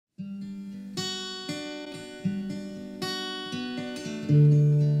Yes,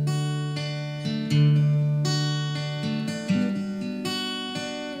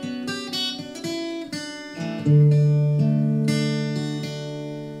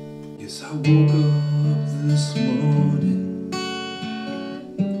 I woke up this morning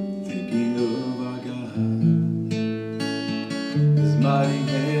thinking of our God, His mighty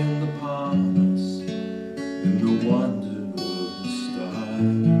hand upon us, and the wonder of His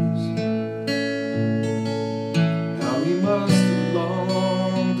stars. How He must have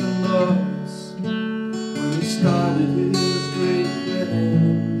longed and loved us when He started His great plan.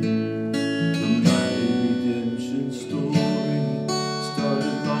 The mighty redemption story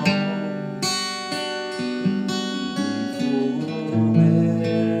started long before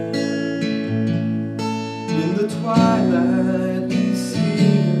man. In the twilight we see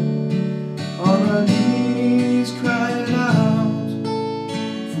Him on our knees crying out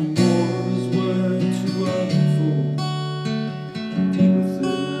for more of His word to unfold deep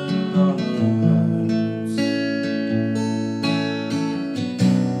within our hearts.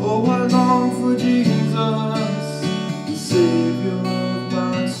 Oh, I long for Jesus, the Savior of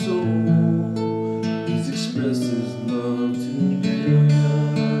my soul. He's expressed His love to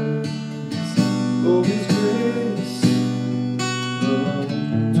millions. Oh, His grace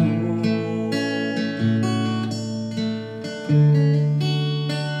untold.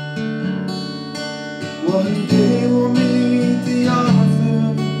 One day we'll meet the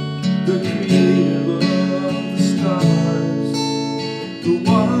author, the creator of the stars, the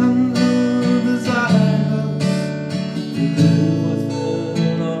one who designed us to live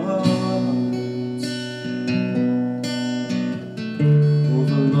within our hearts. Oh,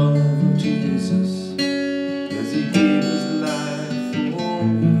 the love of Jesus as He gave His life for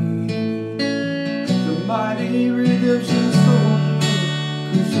me, the mighty redemption story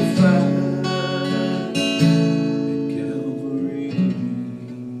crucified at Calvary.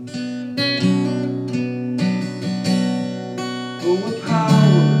 Oh, what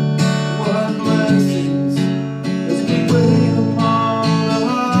power, what blessings as we wait upon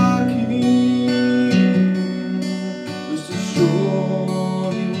our King. Just as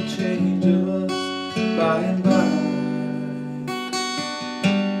sure He will change us by and by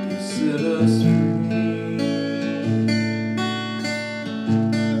to set us free.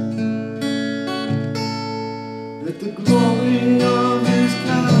 Let the glory of His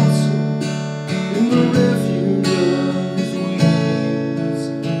counsel in the refuge of His wings,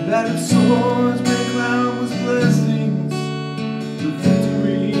 that its swords may crown with blessings the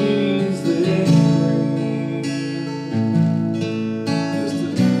victories they bring. Just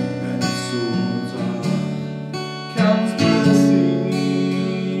as swords are countless blessings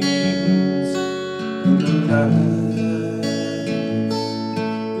in the life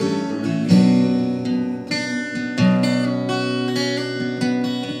they bring.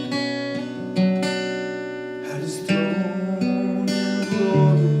 At His throne in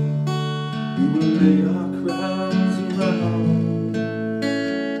glory we will lay our crowns